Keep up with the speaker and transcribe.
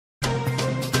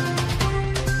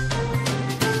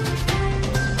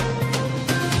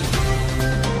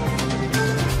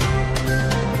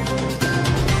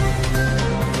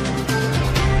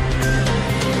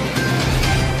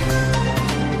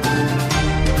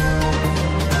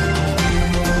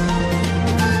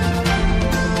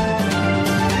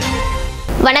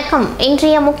வணக்கம்.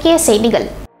 இன்றைய முக்கிய செய்திகள்.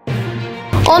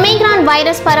 ஒமிக்ரான்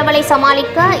வைரஸ் பரவலை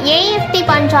சமாளிக்க AFT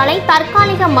பஞ்சாலை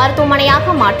தற்காலிக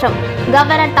மருத்துவமனையாக மாற்றம்.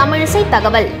 கவர்னர் தமிழிசை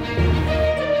தகவல்.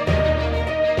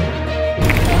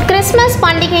 கிறிஸ்துமஸ்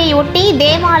பண்டிகையொட்டி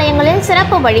தேவாலயங்களில்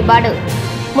சிறப்பு வழிபாடு.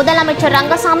 முதலமைச்சர்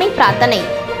ரங்கசாமி பிரார்த்தனை.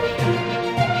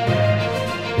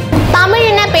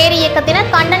 தமிழின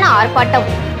பேரியக்கத்தினர் கண்டன ஆர்ப்பாட்டம்.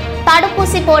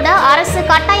 தடுப்பூசி போட அரசு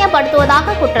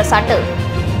கட்டாயப்படுத்துவதாக குற்றச்சாட்டு.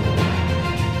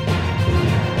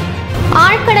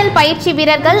 ஆழ்கடல் பயிற்சி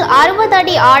வீரர்கள் 60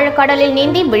 அடி ஆழக்கடலில்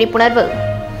நீந்தி விழிப்புணர்வு.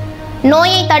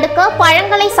 நோயை தடுக்க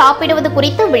பழங்களை சாப்பிடுவது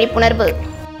குறித்து விழிப்புணர்வு.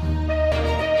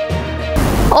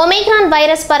 ஒமிக்ரான்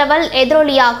வைரஸ் பரவல்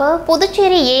எதிரொலியாக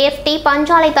புதுச்சேரி AFT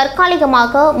பஞ்சாலை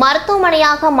தற்காலிகமாக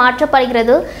மருத்துவமனையாக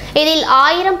மாற்றப்படுகிறது. இதில்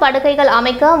 1000 படுக்கைகள்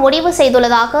அமைக்க முடிவு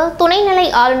செய்துள்ளதாக துணைநிலை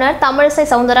ஆளுநர் தமிழிசை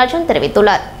சவுந்தரராஜன்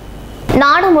தெரிவித்துள்ளார்.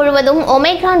 நாடு முழுவதும்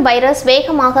ஒமிக்ரான் வைரஸ்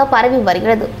வேகமாக பரவி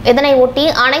வருகிறது. இதனை ஒட்டி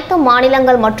அனைத்து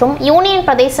மாநிலங்கள் மற்றும் யூனியன்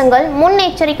பிரதேசங்கள்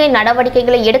முன்னெச்சரிக்கை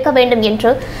நடவடிக்கைகளை எடுக்க வேண்டும்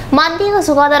என்று மத்திய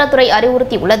சுகாதாரத்துறை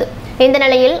அறிவுறுத்தியுள்ளது. இந்த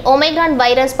நிலையில் ஒமிக்ரான்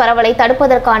வைரஸ் பரவலை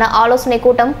தடுப்பதற்கான ஆலோசனை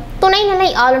கூட்டம்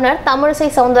துணைநிலை ஆளுநர் தமிழிசை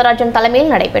சவுந்தரராஜன்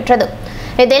தலைமையில் நடைபெற்றது.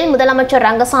 இதில் முதலமைச்சர்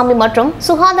ரங்கசாமி மற்றும்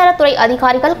சுகாதாரத்துறை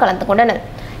அதிகாரிகள் கலந்து கொண்டனர்.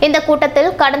 இந்த கூட்டத்தில்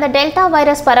கடந்த டெல்டா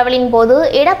வைரஸ் பரவலின் போது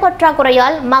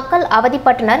இடப்பற்றாக்குறையால் மக்கள்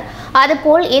அவதிப்பட்டனர்.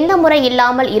 அதுபோல் இந்த முறை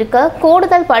இல்லாமல் இருக்க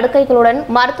கூடுதல் படுக்கைகளுடன்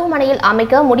மருத்துவமனையில்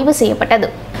அமைக்க முடிவு செய்யப்பட்டது.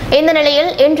 இந்த நிலையில்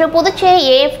இன்று புதுச்சேரி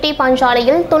AFT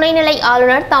பஞ்சாலையில் துணைநிலை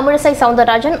ஆளுநர் தமிழிசை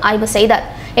சவுந்தரராஜன் ஆய்வு செய்தார்.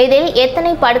 இதில்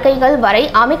எத்தனை படுக்கைகள் வரை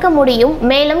அமைக்க முடியும்,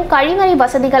 மேலும் கழிவறை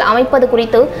வசதிகள் அமைப்பது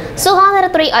குறித்து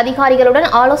சுகாதாரத்துறை அதிகாரிகளுடன்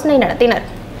ஆலோசனை நடத்தினர்.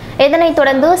 இதனைத்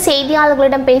தொடர்ந்து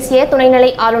செய்தியாளர்களிடம் பேசிய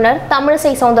துணைநிலை ஆளுநர்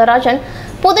தமிழிசை சவுந்தரராஜன்,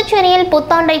 புதுச்சேரியில்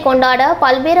புத்தாண்டை கொண்டாட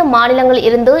பல்வேறு மாநிலங்களில்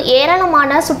இருந்து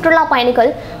ஏராளமான சுற்றுலா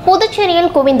பயணிகள்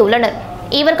புதுச்சேரியில் குவிந்துள்ளனர்.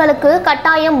 இவர்களுக்கு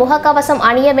கட்டாயம் முகக்கவசம்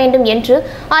அணிய வேண்டும் என்று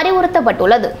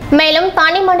அறிவுறுத்தப்பட்டுள்ளது. மேலும்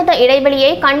தனி மனித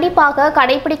இடைவெளியை கண்டிப்பாக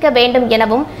கடைபிடிக்க வேண்டும்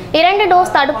எனவும் 2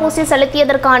 டோஸ் தடுப்பூசி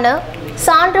செலுத்தியதற்கான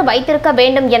சான்று வைத்திருக்க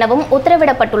வேண்டும் எனவும்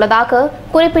உத்தரவிடப்பட்டுள்ளதாக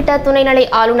குறிப்பிட்ட துணைநிலை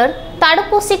ஆளுநர்,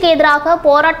 தடுப்பூசிக்கு எதிராக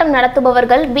போராட்டம்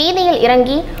நடத்துபவர்கள் வீதியில்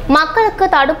இறங்கி மக்களுக்கு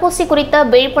தடுப்பூசி குறித்த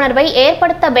விழிப்புணர்வை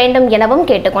ஏற்படுத்த வேண்டும் எனவும்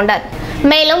கேட்டுக்கொண்டார்.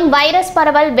 மேலும் வைரஸ்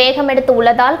பரவல் வேகமெடுத்து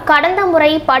உள்ளதால் கடந்த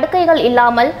முறை படுக்கைகள்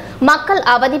இல்லாமல் மக்கள்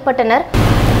அவதிப்பட்டனர்.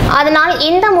 அதனால்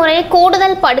இந்த முறை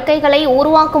கூடுதல் படுக்கைகளை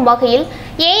உருவாக்கும் வகையில்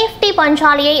AFT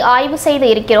பஞ்சாலையை ஆய்வு செய்து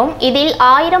இருக்கிறோம். இதில்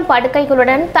 1000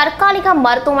 படுக்கைகளுடன் தற்காலிக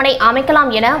மருத்துவமனை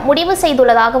அமைக்கலாம் என முடிவு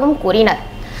செய்துள்ளதாகவும் கூறினர்.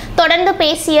 தொடர்ந்து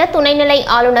பேசிய துணைநிலை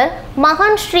ஆளுநர்,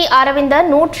 மகான் ஸ்ரீ அரவிந்தர்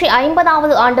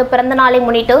 150வது ஆண்டு பிறந்த நாளை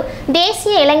முன்னிட்டு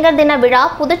தேசிய இளைஞர் தின விழா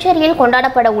புதுச்சேரியில்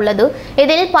கொண்டாடப்பட உள்ளது.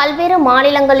 இதில் பல்வேறு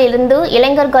மாநிலங்களிலிருந்து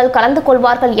இளைஞர்கள் கலந்து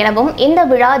கொள்வார்கள் எனவும் இந்த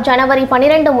விழா ஜனவரி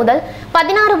 12 முதல்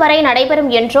 16 வரை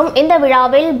நடைபெறும் என்றும் இந்த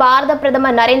விழாவில் பாரத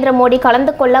பிரதமர் நரேந்திர மோடி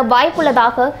கலந்து கொள்ள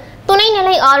வாய்ப்புள்ளதாக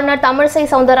துணைநிலை ஆளுநர் தமிழிசை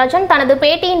சவுந்தரராஜன் தனது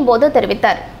பேட்டியின் போது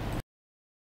தெரிவித்தார்.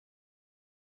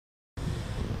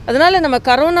 அதனால் நம்ம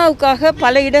கரோனாவுக்காக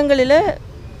பல இடங்களில்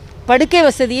படுக்கை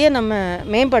வசதியை நம்ம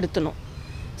மேம்படுத்தணும்.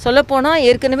 சொல்லப்போனால்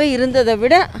ஏற்கனவே இருந்ததை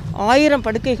விட 1000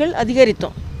 படுக்கைகள்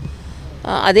அதிகரித்தோம்.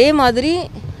 அதே மாதிரி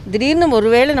திடீர்னு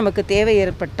ஒருவேளை நமக்கு தேவை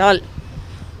ஏற்பட்டால்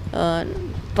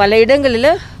பல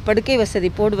இடங்களில் படுக்கை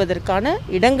வசதி போடுவதற்கான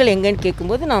இடங்கள் எங்கன்னு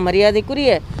கேட்கும்போது நான்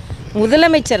மரியாதைக்குரிய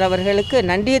முதலமைச்சர் அவர்களுக்கு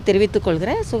நன்றியை தெரிவித்துக்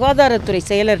கொள்கிறேன். சுகாதாரத்துறை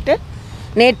செயலர்கிட்ட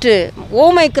நேற்று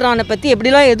ஓமைக்ரானை பற்றி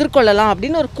எப்படிலாம் எதிர்கொள்ளலாம்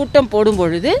அப்படின்னு ஒரு கூட்டம் போடும்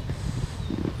பொழுது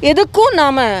எதுக்கும்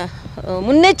நாம்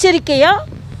முன்னெச்சரிக்கையாக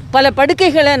பல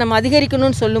படுக்கைகளை நம்ம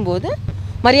அதிகரிக்கணும்னு சொல்லும்போது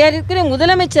மரியாதைக்குரிய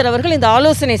முதலமைச்சர் அவர்கள் இந்த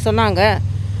ஆலோசனை சொன்னாங்க.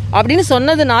 அப்படின்னு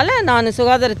சொன்னதுனால நான்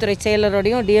சுகாதாரத்துறை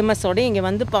செயலரோடையும் DMSோடையும் இங்கே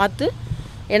வந்து பார்த்து,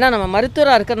 ஏன்னா நம்ம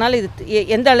மருத்துவராக இருக்கிறனால இது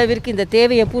எந்த அளவிற்கு இந்த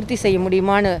தேவையை பூர்த்தி செய்ய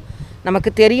முடியுமான்னு நமக்கு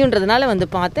தெரியுன்றதுனால வந்து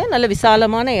பார்த்தேன். நல்ல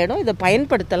விசாலமான இடம், இதை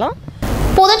பயன்படுத்தலாம்.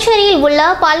 புதுச்சேரியில் உள்ள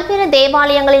பல்வேறு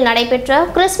தேவாலயங்களில் நடைபெற்ற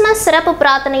கிறிஸ்துமஸ் சிறப்பு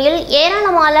பிரார்த்தனையில்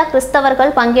ஏராளமான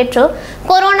கிறிஸ்தவர்கள் பங்கேற்று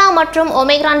கொரோனா மற்றும்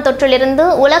ஒமிக்ரான் தொற்றிலிருந்து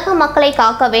உலக மக்களை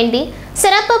காக்க வேண்டி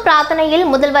சிறப்பு பிரார்த்தனையில்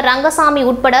முதல்வர் ரங்கசாமி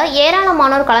உட்பட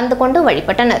ஏராளமானோர் கலந்து கொண்டு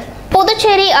வழிபட்டனர்.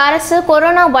 புதுச்சேரி அரசு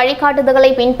கொரோனா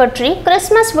வழிகாட்டுதல்களை பின்பற்றி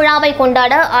கிறிஸ்துமஸ் விழாவை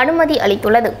கொண்டாட அனுமதி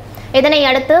அளித்துள்ளது.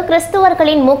 இதனையடுத்து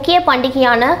கிறிஸ்தவர்களின் முக்கிய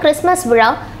பண்டிகையான கிறிஸ்துமஸ் விழா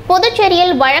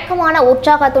புதுச்சேரியில் வழக்கமான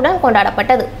உற்சாகத்துடன்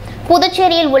கொண்டாடப்பட்டது.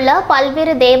 புதுச்சேரியில் உள்ள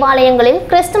பல்வேறு தேவாலயங்களில்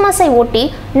கிறிஸ்துமஸை ஒட்டி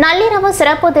நள்ளிரவு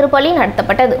சிறப்பு திருப்பலி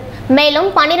நடத்தப்பட்டது. மேலும்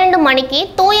 12 மணிக்கு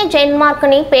தூய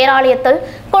ஜென்மார்க்கனி பேராலயத்தில்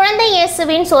குழந்தை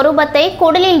இயேசுவின் சொரூபத்தை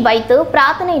குடிலில் வைத்து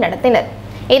பிரார்த்தனை நடத்தினர்.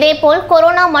 இதேபோல்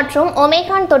கொரோனா மற்றும்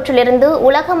ஒமிக்ரான் தொற்றிலிருந்து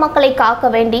உலக மக்களை காக்க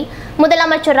வேண்டி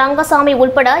முதலமைச்சர் ரங்கசாமி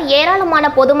உட்பட ஏராளமான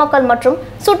பொதுமக்கள் மற்றும்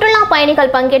சுற்றுலா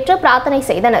பயணிகள் பங்கேற்று பிரார்த்தனை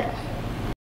செய்தனர்.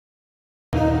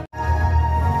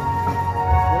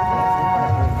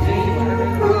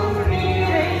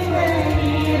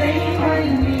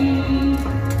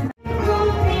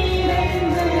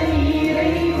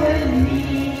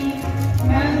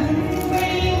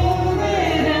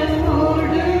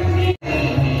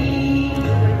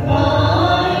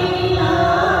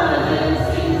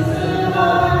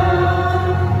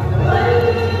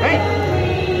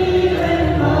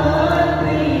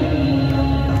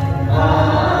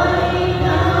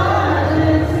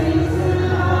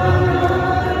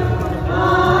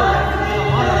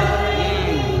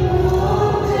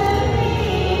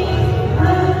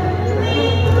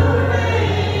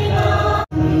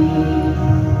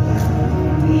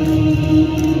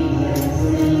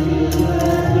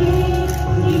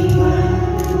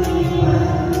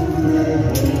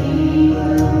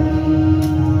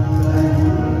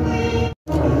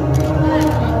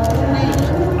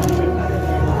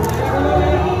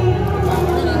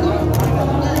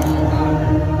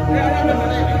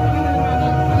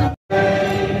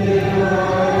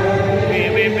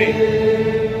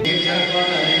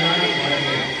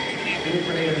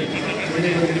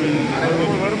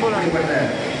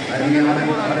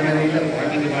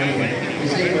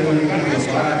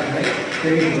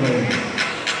 தெரிவித்துள்ளது.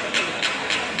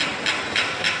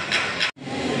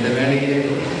 இந்த வேலையிலே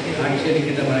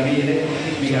ஆட்சியளிக்கின்ற வகையிலே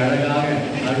மிக அழகாக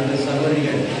அடுத்த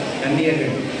சகோதரிகள்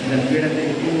கன்னியர்கள் இந்த பீடத்தை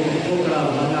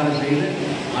பூக்களால் அலங்காரம் செய்து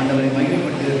ஆண்டவரை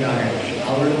மகிமைப்படுத்தியதற்காக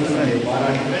அவர்களுக்கும் என்னுடைய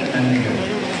பாராட்டுகள், நன்றிகள்.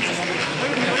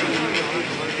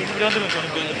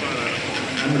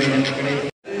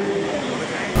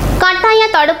 கட்டாய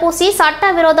தடுப்பூசி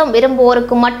சட்டவிரோதம்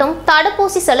விரும்புவோருக்கு மட்டும்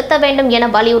தடுப்பூசி செலுத்த வேண்டும் என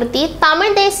வலியுறுத்தி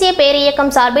தமிழ் தேசிய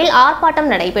பேரியக்கம் சார்பில்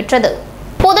ஆர்ப்பாட்டம் நடைபெற்றது.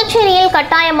 புதுச்சேரியில்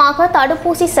கட்டாயமாக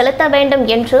தடுப்பூசி செலுத்த வேண்டும்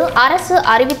என்று அரசு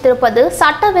அறிவித்திருப்பது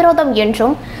சட்டவிரோதம்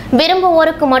என்றும்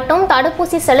விரும்புவோருக்கு மட்டும்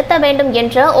தடுப்பூசி செலுத்த வேண்டும்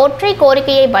என்ற ஒற்றை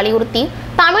கோரிக்கையை வலியுறுத்தி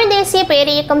தமிழ் தேசிய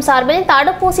பேரியக்கம் சார்பில்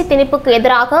தடுப்பூசி திணிப்புக்கு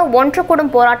எதிராக ஒன்று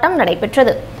கூடும் போராட்டம்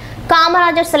நடைபெற்றது.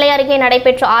 காமராஜர் சிலை அருகே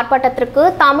நடைபெற்ற ஆர்ப்பாட்டத்திற்கு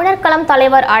தமிழர் களம்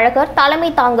தலைவர் அழகர் தலைமை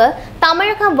தாங்க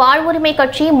தமிழக வாழ்வுரிமை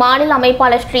கட்சி மாநில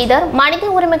அமைப்பாளர் ஸ்ரீதர், மனித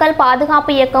உரிமைகள்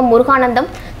பாதுகாப்பு இயக்கம் முருகானந்தம்,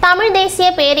 தமிழ் தேசிய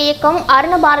பேரியக்கம்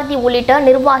அருணபாரதி உள்ளிட்ட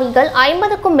நிர்வாகிகள்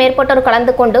 50க்கும் மேற்பட்டோர்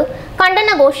கலந்து கொண்டு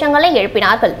கண்டன கோஷங்களை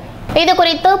எழுப்பினார்கள்.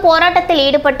 இதுகுறித்து போராட்டத்தில்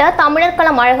ஈடுபட்ட தமிழர்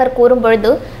களம் அழகர்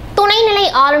கூறும்பொழுது, துணைநிலை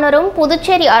ஆளுநரும்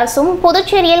புதுச்சேரி அரசும்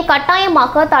புதுச்சேரியில்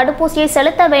கட்டாயமாக தடுப்பூசியை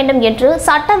செலுத்த வேண்டும் என்று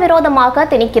சட்டவிரோதமாக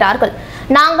திணிக்கிறார்கள்.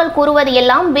 நாங்கள் கூறுவது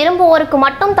எல்லாம் விரும்புவோருக்கு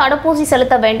மட்டும் தடுப்பூசி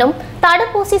செலுத்த வேண்டும்.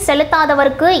 தடுப்பூசி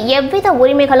செலுத்தாதவருக்கு எவ்வித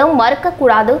உரிமைகளும்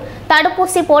மறுக்கக்கூடாது.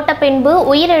 தடுப்பூசி போட்ட பின்பு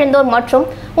உயிரிழந்தோர் மற்றும்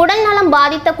உடல்நலம்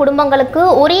பாதித்த குடும்பங்களுக்கு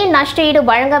உரிய நஷ்டஈடு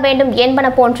வழங்க வேண்டும் என்பன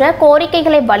போன்ற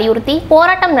கோரிக்கைகளை வலியுறுத்தி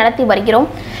போராட்டம் நடத்தி வருகிறோம்.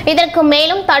 இதற்கு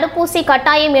மேலும் தடுப்பூசி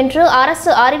கட்டாயம் என்று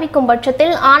அரசு அறிவிக்கும்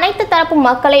பட்சத்தில் அனைத்து தரப்பு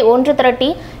மக்களை ஒன்று திரட்டி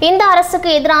இந்த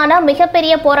அரசுக்கு எதிரான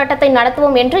மிகப்பெரிய போராட்டத்தை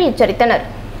நடத்துவோம் என்று எச்சரித்தனர்.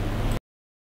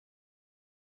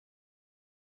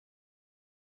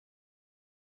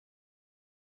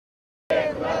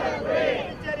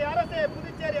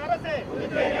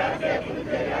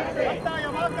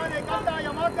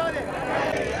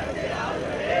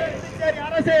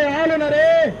 ஆளுநரே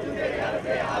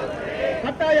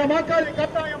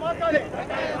கட்டாயமாக்காதே,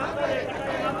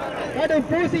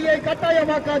 தடுப்பூசியை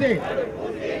கட்டாயமாக்காதே.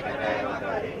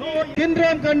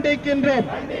 கண்டிக்கின்றோம்.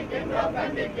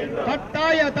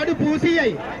 கட்டாய தடுப்பூசியை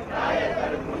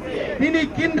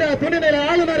திணிக்கின்ற துணைநிலை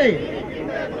ஆளுநரை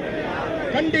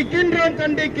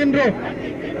கண்டிக்கின்றோம்.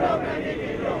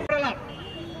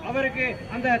 அவருக்கு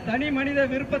அந்த தனி மனித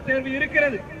விருப்ப தேர்வு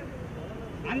இருக்கிறது.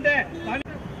 அந்த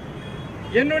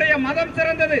என்னுடைய மதம்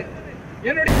சிறந்தது.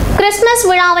 கிறிஸ்துமஸ்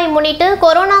விழாவை முன்னிட்டு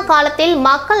கொரோனா காலத்தில்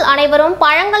மக்கள் அனைவரும்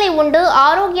பழங்களை உண்டு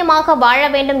ஆரோக்கியமாக வாழ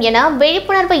வேண்டும் என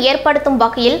விழிப்புணர்வு ஏற்படுத்தும்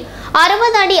வகையில்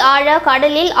 60 அடி ஆழ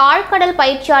கடலில் ஆழ்கடல்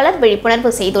பயிற்சியாளர்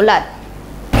விழிப்புணர்வு செய்துள்ளார்.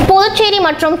 புதுச்சேரி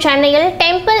மற்றும் சென்னையில்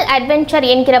டெம்பிள் அட்வென்ச்சர்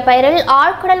என்கிற பெயரில்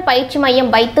ஆழ்கடல் பயிற்சி மையம்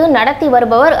வைத்து நடத்தி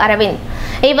வருபவர் அரவிந்த்.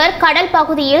 இவர் கடல்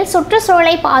பகுதியில்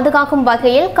சுற்றுச்சூழலை பாதுகாக்கும்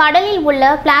வகையில் கடலில்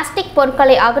உள்ள பிளாஸ்டிக்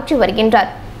பொருட்களை அகற்றி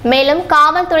வருகின்றார். மேலும்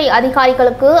காவல்துறை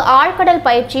அதிகாரிகளுக்கு ஆழ்கடல்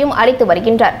பயிற்சியும் அளித்து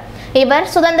வருகின்றார். இவர்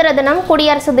சுதந்திர தினம்,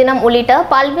 குடியரசு தினம் உள்ளிட்ட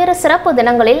பல்வேறு சிறப்பு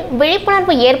தினங்களில்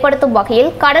விழிப்புணர்வு ஏற்படுத்தும்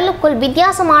வகையில் கடலுக்குள்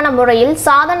வித்தியாசமான முறையில்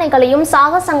சாதனைகளையும்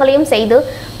சாகசங்களையும் செய்து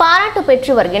பாராட்டு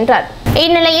பெற்று வருகின்றார்.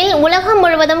 இந்நிலையில் உலகம்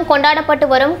முழுவதும் கொண்டாடப்பட்டு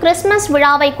வரும் கிறிஸ்துமஸ்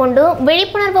விழாவை கொண்டு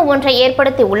விழிப்புணர்வு ஒன்றை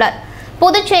ஏற்படுத்தி உள்ளார்.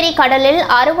 புதுச்சேரி கடலில்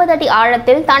 60 அடி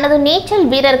ஆழத்தில் தனது நீச்சல்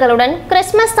வீரர்களுடன்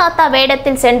கிறிஸ்துமஸ் தாத்தா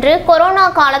வேடத்தில் சென்று கொரோனா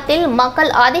காலத்தில் மக்கள்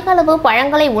அதிகளவு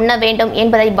பழங்களை உண்ண வேண்டும்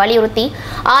என்பதை வலியுறுத்தி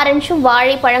ஆரஞ்சு,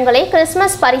 வாழை பழங்களை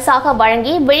கிறிஸ்துமஸ் பரிசாக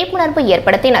வழங்கி விழிப்புணர்வு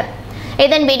ஏற்படுத்தினர்.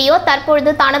 இதன் வீடியோ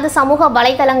தற்பொழுது தனது சமூக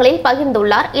வலைதளங்களில்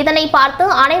பகிர்ந்துள்ளார். இதனை பார்த்து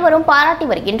அனைவரும் பாராட்டி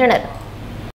வருகின்றனர்.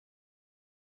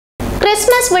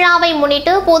 கிறிஸ்துமஸ் விழாவை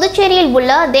முன்னிட்டு புதுச்சேரியில்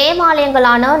உள்ள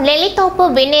தேவாலயங்களான நெல்லித்தோப்பு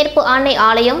விண்ணேற்பு அன்னை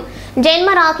ஆலயம்,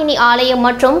 ஜென்மராகினி ஆலயம்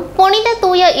மற்றும் புனித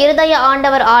தூய இருதய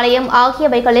ஆண்டவர் ஆலயம்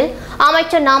ஆகியவைகளில்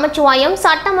அமைச்சர் நமச்சிவாயம்,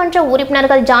 சட்டமன்ற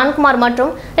உறுப்பினர்கள் ஜான்குமார்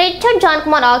மற்றும் ரிச்சர்ட்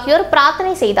ஜான்குமார் ஆகியோர்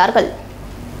பிரார்த்தனை செய்தார்கள்.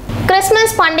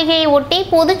 கிறிஸ்துமஸ் பண்டிகையை ஒட்டி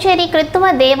புதுச்சேரி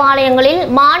கிறிஸ்துவ தேவாலயங்களில்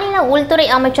மாநில உள்துறை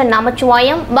அமைச்சர்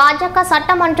நமச்சிவாயம், பாஜக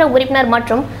சட்டமன்ற உறுப்பினர்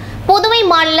மற்றும் புதுவை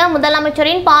மாநில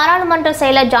முதலமைச்சரின் பாராளுமன்ற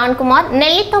செயலர் ஜான்குமார்,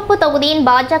 நெல்லித்தோப்பு தொகுதியின்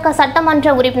பாஜக சட்டமன்ற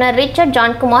உறுப்பினர் ரிச்சர்ட்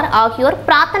ஜான்குமார் ஆகியோர்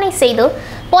பிரார்த்தனை செய்து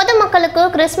பொதுமக்களுக்கு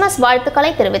கிறிஸ்துமஸ்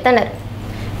வாழ்த்துக்களை தெரிவித்தனர்.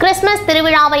 கிறிஸ்துமஸ்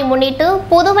திருவிழாவை முன்னிட்டு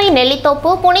புதுவை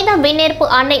நெல்லித்தோப்பு புனித விண்ணேற்பு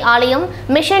அன்னை ஆலயம்,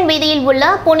 மிஷன் வீதியில் உள்ள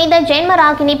புனித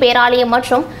ஜென்மராகினி பேராலயம்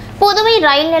மற்றும் புதுவை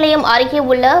ரயில் நிலையம் அருகே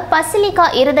உள்ள பசிலிகா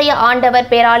இருதய ஆண்டவர்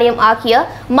பேராலயம் ஆகிய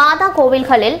மாதா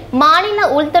கோவில்களில் மாநில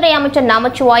உள்துறை அமைச்சர்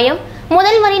நமச்சிவாயம்,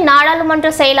 முதல்வரின் நாடாளுமன்ற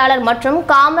செயலாளர் மற்றும்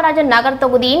காமராஜர் நகர்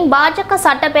தொகுதியின் பாஜக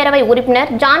சட்டப்பேரவை உறுப்பினர்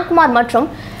ஜான்குமார் மற்றும்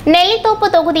நெல்லித்தோப்பு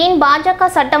தொகுதியின் பாஜக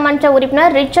சட்டமன்ற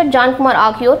உறுப்பினர் ரிச்சர்ட் ஜான்குமார்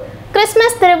ஆகியோர்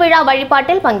கிறிஸ்துமஸ் திருவிழா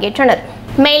வழிபாட்டில் பங்கேற்றனர்.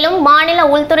 மேலும் மாநில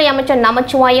உள்துறை அமைச்சர்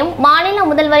நமச்சிவாயம், மாநில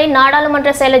முதல்வரின்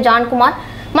நாடாளுமன்ற செயலர் ஜான்குமார்,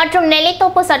 மற்றும்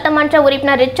நெல்லித்தோப்பு சட்டமன்ற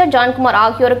உறுப்பினர் ரிச்சர்ட் ஜான்குமார்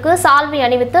ஆகியோருக்கு சால்வை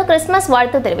அணிவித்து கிறிஸ்துமஸ்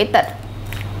வாழ்த்து தெரிவித்தார்.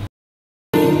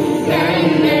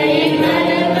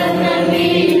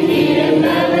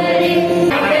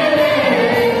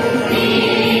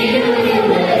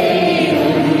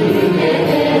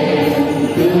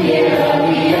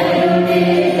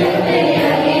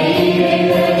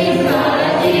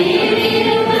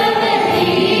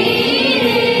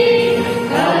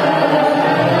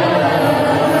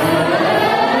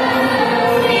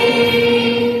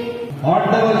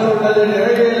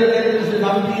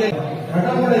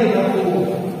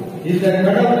 இந்த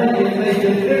கடவுளை என்னை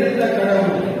பெற்றெடுத்த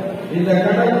கடவுள், இந்த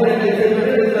கடவுள் என்னை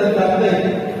பெற்றெடுத்த தந்தை,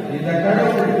 இந்த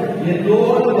கடவுள்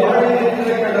என்னோடு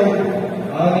வாழ்கின்ற கடவுள்.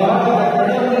 அதனால் அந்த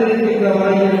கடவுள் இருக்கின்ற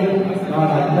வரையிலும்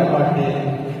நான் அஞ்ச மாட்டேன்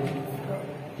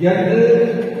என்று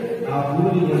நான்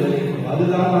உறுதி கொள்கிறேன்.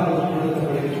 அதுதான் நாங்கள்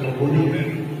கொடுக்கப்படுகின்ற மொழி.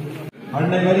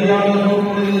 அன்னை மரியாதை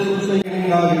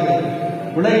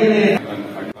உலகிலே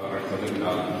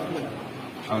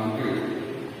அங்கு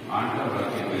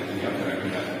ஆண்டவராகிய மெசியா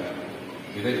பிறக்கிறார்.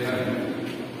 இதைத்தான்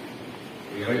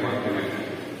இறைவாக்கினை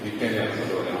மிக்கேயா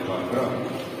சொல்வதை நாம் பார்க்கிறோம்.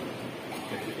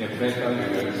 எப்ரேத்தால்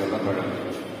என்று சொல்லப்படும்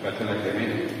பெத்லகேமை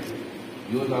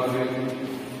யூதாவின்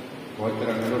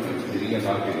கோத்திரங்களும்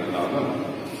சிறியதாக இருந்தாலும்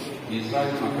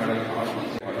இஸ்ராயல் மக்களை ஆட்சி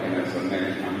செய்வார் என சொன்ன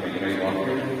அந்த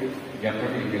இறைவாக்கு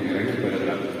எப்படி இங்கு நிறைவு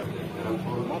பெறுகிறது?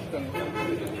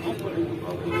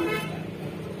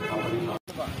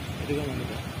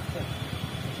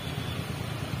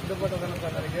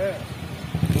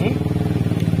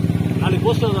 நாளைக்கு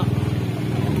போஸ்டர் தான்.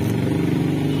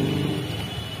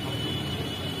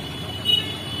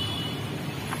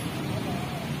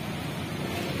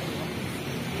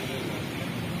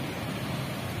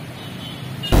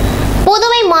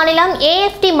 புதுவை மாநிலம்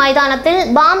AFT மைதானத்தில்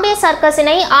பாம்பே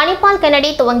சர்க்கஸினை அனிபால் கென்னடி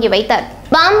துவங்கி வைத்தார்.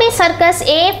 பாம்பே சர்க்கஸ்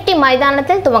AFT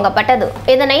மைதானத்தில் துவங்கப்பட்டது.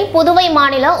 இதனை புதுவை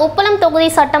மாநில உப்பளம் தொகுதி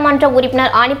சட்டமன்ற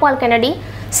உறுப்பினர் அனிபால் கென்னடி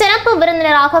சிறப்பு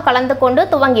விருந்தினராக கலந்து கொண்டு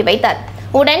துவங்கி வைத்தார்.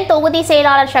 உடன் தொகுதி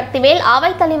செயலாளர் சக்திவேல்,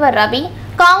 அவைத்தலைவர் ரவி,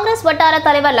 காங்கிரஸ் வட்டார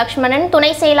தலைவர் லட்சுமணன்,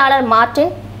 துணை செயலாளர்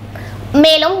மார்டின்,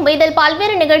 மேலும் இதில்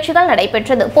பல்வேறு நிகழ்ச்சிகள்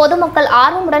நடைபெற்றது. பொதுமக்கள்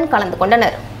ஆர்வமுடன் கலந்து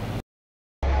கொண்டனர்.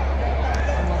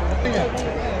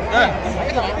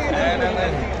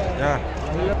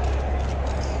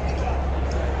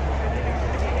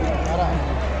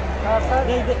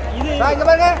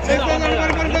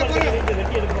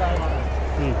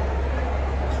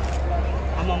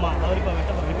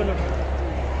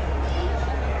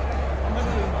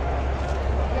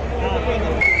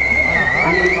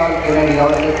 அனிபால் கென்னடி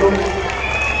அவர்களுக்கும்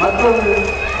மற்றும்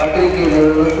பத்திரிகை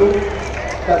நிறுவனங்களுக்கும்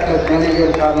சர்க்கஸ்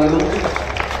மேனேஜர் சார்பிலும்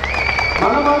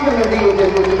மனமார்ந்த நன்றியை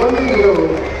தெரிவித்துக் கொண்டு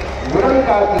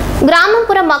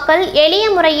கிராமப்புற மக்கள் எளிய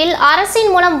முறையில்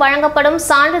அரசின் மூலம் வழங்கப்படும்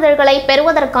சான்றிதழ்களை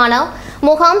பெறுவதற்கான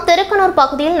முகாம் திருக்கனூர்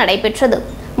பகுதியில் நடைபெற்றது.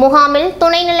 முகாமில்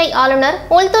துணைநிலை ஆளுநர்,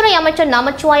 உள்துறை அமைச்சர்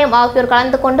நமச்சிவாயம் ஆகியோர்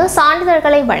கலந்து கொண்டு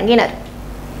சான்றிதழ்களை வழங்கினர்.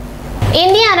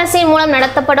 இந்திய அரசின் மூலம்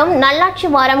நடத்தப்படும் நல்லாட்சி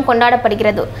வாரம்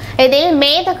கொண்டாடப்படுகிறது. இதில்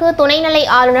மேதகு துணைநிலை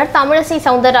ஆளுநர் தமிழிசை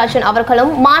சவுந்தரராஜன்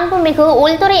அவர்களும், மாண்புமிகு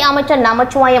உள்துறை அமைச்சர்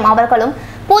நமச்சிவாயம் அவர்களும்,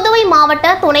 புதுவை மாவட்ட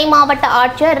துணை மாவட்ட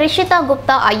ஆட்சியர் ரிஷிதா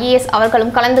குப்தா IAS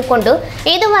அவர்களும் கலந்து கொண்டு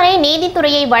இதுவரை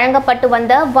நீதித்துறையை வழங்கப்பட்டு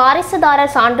வந்த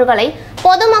வாரிசுதாரர் சான்றுகளை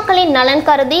பொதுமக்களின் நலன்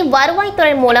கருதி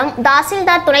வருவாய்த்துறை மூலம்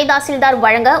தாசில்தார், துணை தாசில்தார்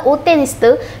வழங்க உத்தேசித்து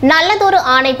நல்லதொரு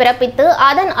ஆணை பிறப்பித்து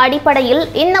அதன் அடிப்படையில்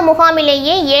இந்த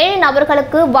முகாமிலேயே 7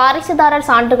 நபர்களுக்கு வாரிசுதாரர்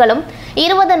சான்றுகளும்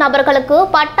 20 நபர்களுக்கு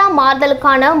பட்டா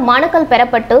மாறுதலுக்கான மனுக்கள்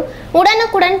பெறப்பட்டு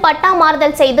உடனுக்குடன் பட்டா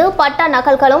மாறுதல் செய்து பட்டா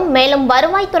நகல்களும், மேலும்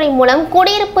வருவாய்த்துறை மூலம்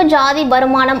குடியிருப்பு, ஜாதி,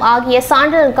 வருமானம் ஆகிய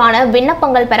சான்றிதழுக்கான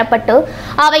விண்ணப்பங்கள் பெறப்பட்டு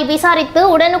அவை விசாரித்து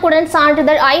உடனுக்குடன்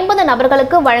சான்றிதழ் 50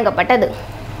 நபர்களுக்கு வழங்கப்பட்டது.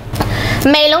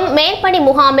 மேலும் மேற்படி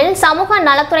முகாமில் சமூக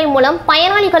நலத்துறை மூலம்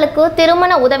பயனாளிகளுக்கு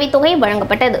திருமண உதவித்தொகை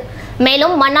வழங்கப்பட்டது.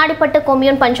 மேலும் மண்ணாடிப்பட்டு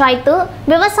கொம்யூன் பஞ்சாயத்து,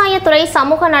 விவசாயத்துறை,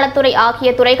 சமூக நலத்துறை ஆகிய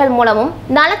துறைகள் மூலமும்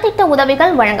நலத்திட்ட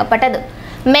உதவிகள் வழங்கப்பட்டது.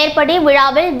 மேற்படி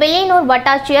விழாவில் வில்லியனூர்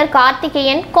வட்டாட்சியர்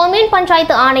கார்த்திகேயன், கொம்யூன்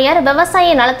பஞ்சாயத்து ஆணையர்,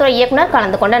 விவசாய நலத்துறை இயக்குநர்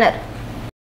கலந்து கொண்டனர்.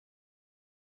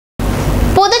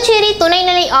 புதுச்சேரி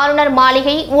துணைநிலை ஆளுநர்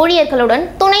மாளிகை ஊழியர்களுடன்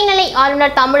துணைநிலை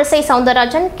ஆளுநர் தமிழிசை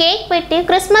சவுந்தரராஜன் கேக் வெட்டி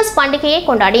கிறிஸ்துமஸ் பண்டிகையை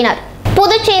கொண்டாடினார்.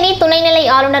 புதுச்சேரி துணைநிலை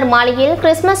ஆளுநர் மாளிகையில்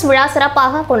கிறிஸ்துமஸ் விழா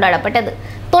சிறப்பாக கொண்டாடப்பட்டது.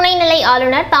 துணைநிலை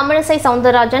ஆளுநர் தமிழிசை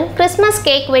சவுந்தரராஜன் கிறிஸ்துமஸ்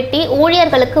கேக் வெட்டி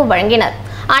ஊழியர்களுக்கு வழங்கினார்.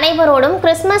 அனைவரோடும்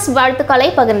கிறிஸ்துமஸ் வாழ்த்துக்களை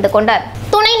பகிர்ந்து கொண்டார்.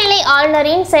 துணைநிலை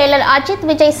ஆளுநரின் செயலர் அஜித்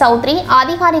விஜய் சௌத்ரி,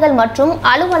 அதிகாரிகள் மற்றும்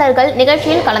அலுவலர்கள்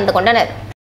நிகழ்ச்சியில் கலந்து கொண்டனர்.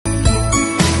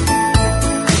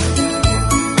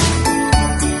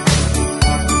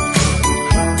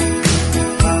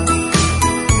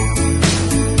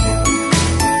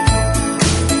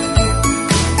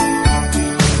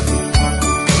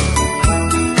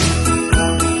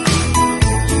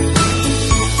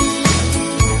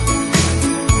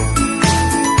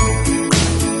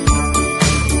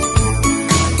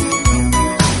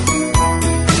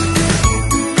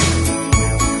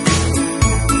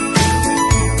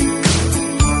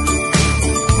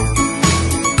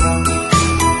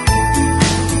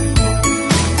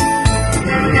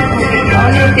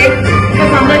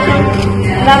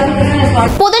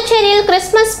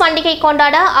 பண்டிகை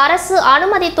கொண்டாட அரசு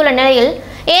அனுமதித்துள்ள நிலையில்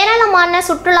ஏராளமான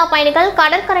சுற்றுலா பயணிகள்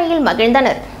கடற்கரையில்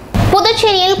மகிழ்ந்தனர்.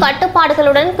 புதுச்சேரியில்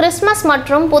கட்டுப்பாடுகளுடன் கிறிஸ்துமஸ்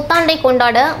மற்றும் புத்தாண்டை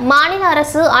கொண்டாட மாநில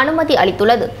அரசு அனுமதி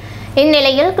அளித்துள்ளது.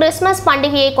 இந்நிலையில் கிறிஸ்துமஸ்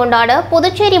பண்டிகையை கொண்டாட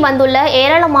புதுச்சேரி வந்துள்ள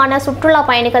ஏராளமான சுற்றுலா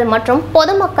பயணிகள் மற்றும்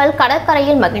பொதுமக்கள்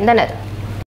கடற்கரையில் மகிழ்ந்தனர்.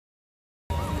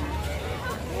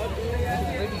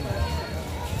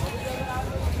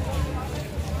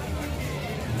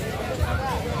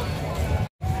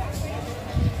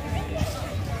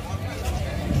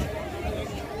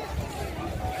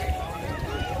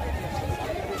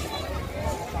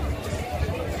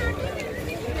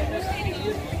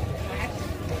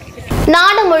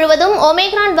 நாடு முழுவதும்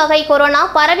ஒமிக்ரான் வகை கொரோனா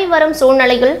பரவி வரும்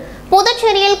சூழ்நிலையில்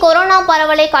புதுச்சேரியில் கொரோனா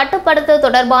பரவலை கட்டுப்படுத்துவது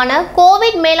தொடர்பான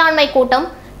கோவிட் மேலாண்மை கூட்டம்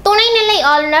துணைநிலை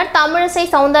ஆளுநர் தமிழிசை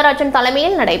சவுந்தரராஜன்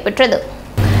தலைமையில் நடைபெற்றது.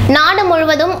 நாடு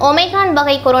முழுவதும் ஒமிக்ரான்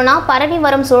வகை கொரோனா பரவி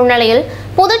வரும் சூழ்நிலையில்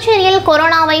புதுச்சேரியில்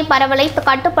கொரோனாவை பரவலை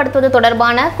கட்டுப்படுத்துவது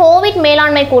தொடர்பான கோவிட்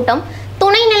மேலாண்மை கூட்டம்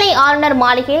துணைநிலை ஆளுநர்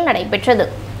மாளிகையில் நடைபெற்றது.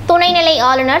 துணைநிலை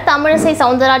ஆளுநர் தமிழிசை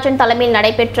சவுந்தரராஜன் தலைமையில்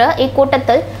நடைபெற்ற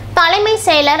இக்கூட்டத்தில் தலைமை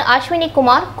செயலர் அஸ்வினி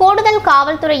குமார், கூடுதல்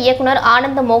காவல்துறை இயக்குனர்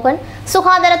ஆனந்த மோகன்,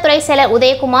 சுகாதாரத்துறை செயலர்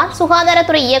உதயகுமார்,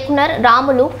 சுகாதாரத்துறை இயக்குனர்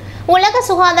ராமுலு, உலக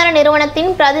சுகாதார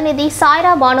நிறுவனத்தின் பிரதிநிதி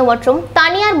சாய்ரா பானு மற்றும்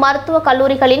தனியார் மருத்துவ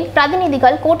கல்லூரிகளின்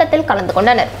பிரதிநிதிகள் கூட்டத்தில் கலந்து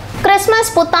கொண்டனர்.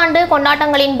 கிறிஸ்துமஸ் புத்தாண்டு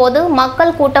கொண்டாட்டங்களின் போது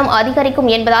மக்கள் கூட்டம்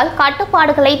அதிகரிக்கும் என்பதால்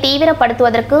கட்டுப்பாடுகளை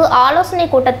தீவிரப்படுத்துவதற்கு ஆலோசனை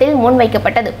கூட்டத்தில்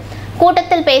முன்வைக்கப்பட்டது.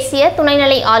 கூட்டத்தில் பேசிய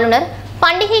துணைநிலை ஆளுநர்,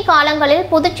 பண்டிகை காலங்களில்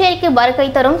புதுச்சேரிக்கு வருகை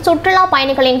தரும் சுற்றுலா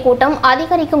பயணிகளின் கூட்டம்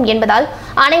அதிகரிக்கும் என்பதால்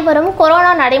அனைவரும்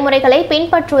கொரோனா நடைமுறைகளை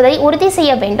பின்பற்றுவதை உறுதி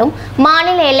செய்ய வேண்டும்.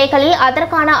 மாநில எல்லைகளில்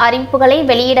அதற்கான அறிவிப்புகளை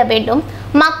வெளியிட வேண்டும்.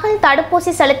 மக்கள்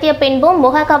தடுப்பூசி செலுத்திய பின்பும்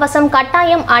முகக்கவசம்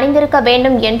கட்டாயம் அணிந்திருக்க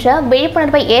வேண்டும் என்ற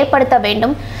விழிப்புணர்வை ஏற்படுத்த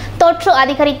வேண்டும். தொற்று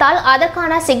அதிகரித்தால்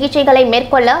அதற்கான சிகிச்சைகளை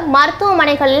மேற்கொள்ள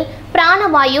மருத்துவமனைகளில்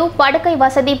பிராணவாயு, படுக்கை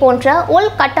வசதி போன்ற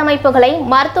உள்கட்டமைப்புகளை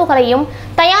மருத்துவர்களையும்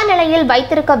தயார் நிலையில்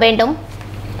வைத்திருக்க வேண்டும்.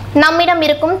 நம்மிடம்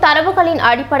இருக்கும் தரவுகளின்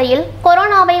அடிப்படையில்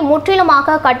கொரோனாவை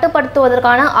முற்றிலுமாக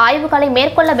கட்டுப்படுத்துவதற்கான ஆய்வுகளை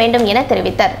மேற்கொள்ள வேண்டும் என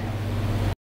தெரிவித்தார்.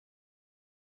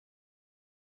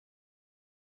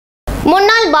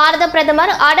 முன்னாள் பாரத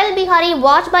பிரதமர் அடல் பிஹாரி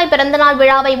வாஜ்பாய் பிறந்தநாள்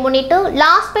விழாவை முன்னிட்டு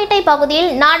லாஸ்பேட்டை பகுதியில்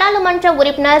நாடாளுமன்ற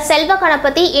உறுப்பினர் செல்வ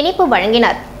கணபதி இனிப்பு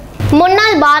வழங்கினார்.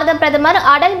 முன்னாள் பாரத பிரதமர்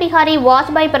அடல் பிஹாரி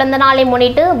வாஜ்பாய் பிறந்த நாளை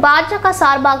முன்னிட்டு பாஜக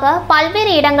சார்பாக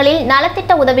பல்வேறு இடங்களில்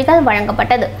நலத்திட்ட உதவிகள்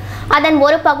வழங்கப்பட்டது. அதன்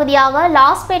ஒரு பகுதியாக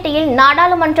லாஸ்பேட்டையில்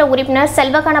நாடாளுமன்ற உறுப்பினர்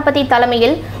செல்வ கணபதி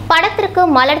தலைமையில் படத்திற்கு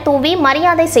மலர் தூவி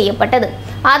மரியாதை செய்யப்பட்டது.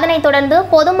 அதனைத் தொடர்ந்து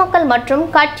பொதுமக்கள் மற்றும்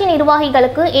கட்சி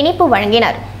நிர்வாகிகளுக்கு இனிப்பு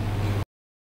வழங்கினர்.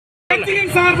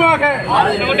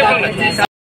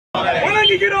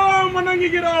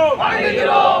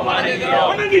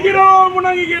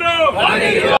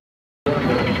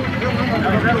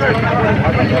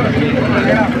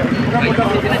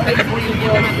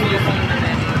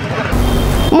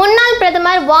 முன்னாள்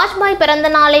பிரதமர் வாஜ்பாய் பிறந்த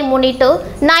நாளை முன்னிட்டு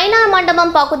நயினார்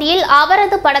மண்டபம் பகுதியில்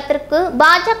அவரது படத்திற்கு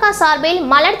பாஜக சார்பில்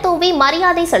மலர் தூவி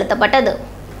மரியாதை செலுத்தப்பட்டது.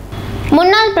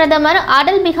 முன்னாள் பிரதமர்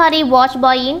அடல் பிஹாரி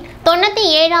வாஜ்பாயின்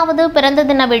 97வது பிறந்த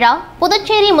தின விழா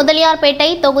புதுச்சேரி முதலியார்பேட்டை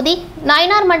தொகுதி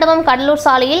நயினார் மண்டபம் கடலூர்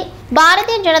சாலையில்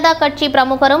பாரதிய ஜனதா கட்சி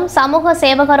பிரமுகரும் சமூக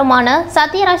சேவகருமான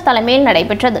சத்யராஜ் தலைமையில்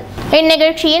நடைபெற்றது.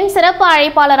 இந்நிகழ்ச்சியின் சிறப்பு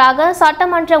அழைப்பாளராக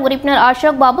சட்டமன்ற உறுப்பினர்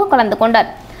அசோக் பாபு கலந்து கொண்டார்.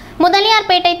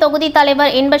 முதலியார்பேட்டை தொகுதி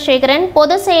தலைவர் இன்பசேகரன்,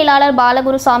 பொதுச் செயலாளர்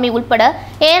பாலகுருசாமி உட்பட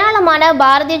ஏராளமான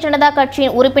பாரதிய ஜனதா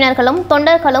கட்சியின் உறுப்பினர்களும்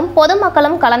தொண்டர்களும்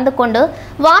பொதுமக்களும் கலந்து கொண்டு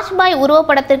வாஜ்பாய்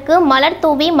உருவப்படத்திற்கு மலர்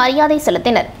தூவி மரியாதை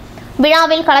செலுத்தினர்.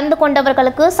 விழாவில் கலந்து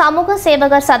கொண்டவர்களுக்கு சமூக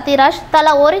சேவகர் சத்யராஜ்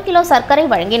தலா 1 கிலோ சர்க்கரை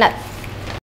வழங்கினார்.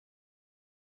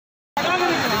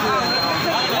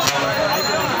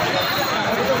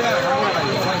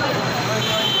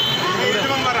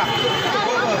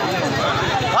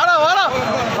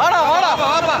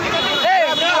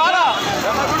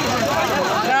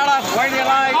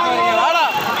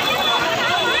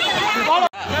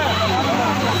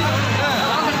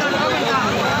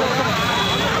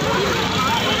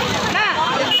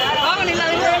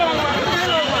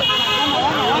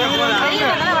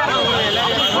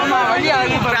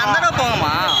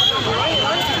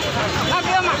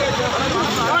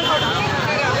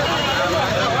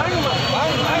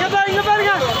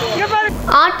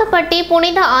 ஆட்டுப்பட்டி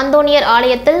புனித ஆந்தோனியர்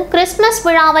ஆலயத்தில் கிறிஸ்துமஸ்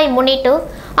விழாவை முன்னிட்டு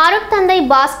அருட்தந்தை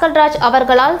பாஸ்கர்ராஜ்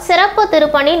அவர்களால் சிறப்பு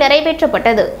திருப்பணி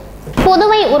நிறைவேற்றப்பட்டது.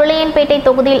 புதுவை உருளையன்பேட்டை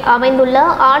தொகுதியில் அமைந்துள்ள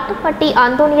ஆட்டுப்பட்டி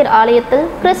அந்தோனியர் ஆலயத்தில்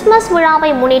கிறிஸ்துமஸ்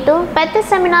விழாவை முன்னிட்டு பெத்த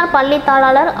செமினார் பள்ளி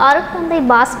தாளாளர் அருட்தந்தை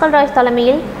பாஸ்கர்ராஜ்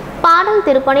தலைமையில் பாடல்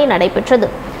திருப்பணி நடைபெற்றது.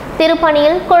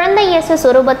 திருப்பணியில் குழந்தை இயேசு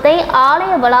சுரூபத்தை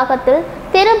ஆலய வளாகத்தில்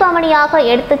திருபவனியாக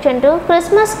எடுத்துச் சென்று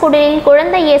கிறிஸ்துமஸ் குடிலில்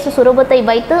குழந்தை இயேசு சுரூபத்தை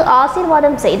வைத்து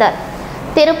ஆசீர்வாதம் செய்தார்.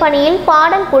 திருப்பணியில்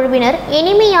பாடல் குழுவினர்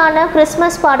இனிமையான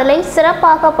கிறிஸ்துமஸ் பாடலை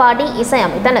சிறப்பாக பாடி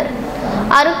இசையமைத்தனர்.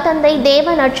 அருட்தந்தை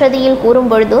தேவ நற்சதியில்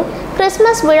கூறும்பொழுது,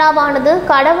 கிறிஸ்துமஸ் விழாவானது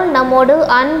கடவுள் நம்மோடு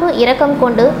அன்பு இரக்கம்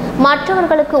கொண்டு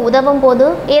மற்றவர்களுக்கு உதவும் போது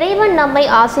இறைவன் நம்மை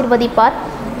ஆசீர்வதிப்பார்.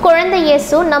 குழந்தை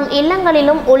இயேசு நம்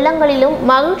இல்லங்களிலும் உள்ளங்களிலும்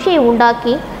மகிழ்ச்சியை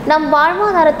உண்டாக்கி நம்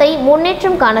வாழ்வாதாரத்தை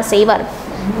முன்னேற்றம் காண செய்வார்.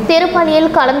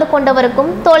 திருப்பலியில் கலந்து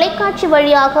கொண்டவருக்கும் தொலைக்காட்சி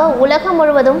வழியாக உலகம்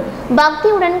முழுவதும்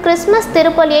பக்தியுடன் கிறிஸ்துமஸ்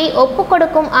திருப்பலியை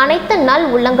ஒப்புக்கொடுக்கும் அனைத்து நல்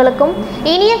உள்ளங்களுக்கும்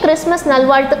இனிய கிறிஸ்துமஸ்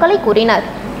நல்வாழ்த்துக்களை கூறினார்.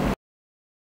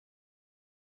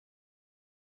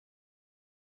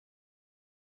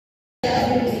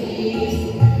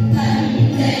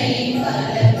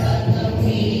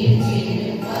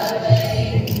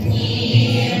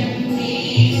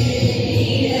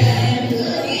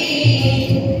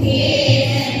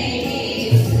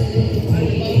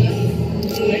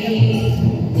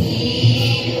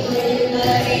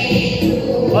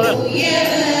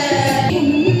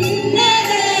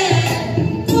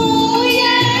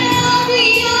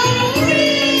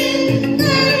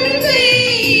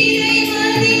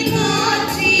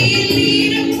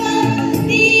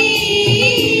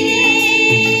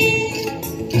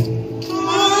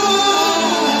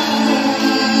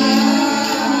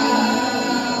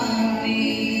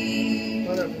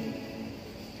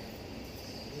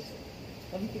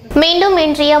 மீண்டும்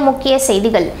இன்றைய முக்கிய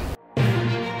செய்திகள்.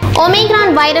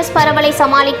 ஒமிக்ரான் வைரஸ் பரவலை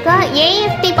சமாளிக்க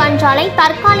AFT பஞ்சாலை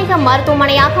தற்காலிக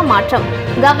மருத்துவமனையாக மாற்றம்.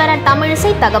 கவர்னர்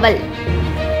தமிழிசை தகவல்.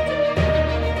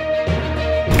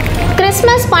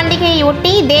 கிறிஸ்துமஸ்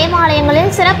பண்டிகையொட்டி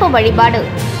தேவாலயங்களில் சிறப்பு வழிபாடு.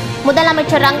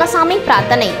 முதலமைச்சர் ரங்கசாமி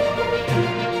பிரார்த்தனை.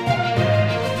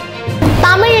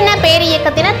 தமிழின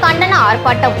பேரியக்கத்தினர் கண்டன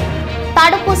ஆர்ப்பாட்டம்.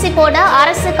 தடுப்பூசி போட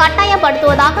அரசு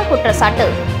கட்டாயப்படுத்துவதாக குற்றச்சாட்டு.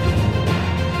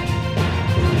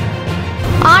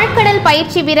 ஆழ்கடல்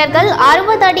பயிற்சி வீரர்கள்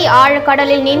 60 அடி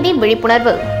ஆழக்கடலில் நீந்தி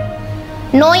விழிப்புணர்வு.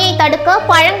 நோயை தடுக்க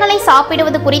பழங்களை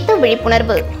சாப்பிடுவது குறித்து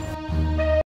விழிப்புணர்வு.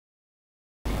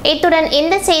 இத்துடன்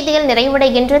இந்த செய்திகள்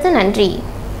நிறைவடைகின்றது. நன்றி.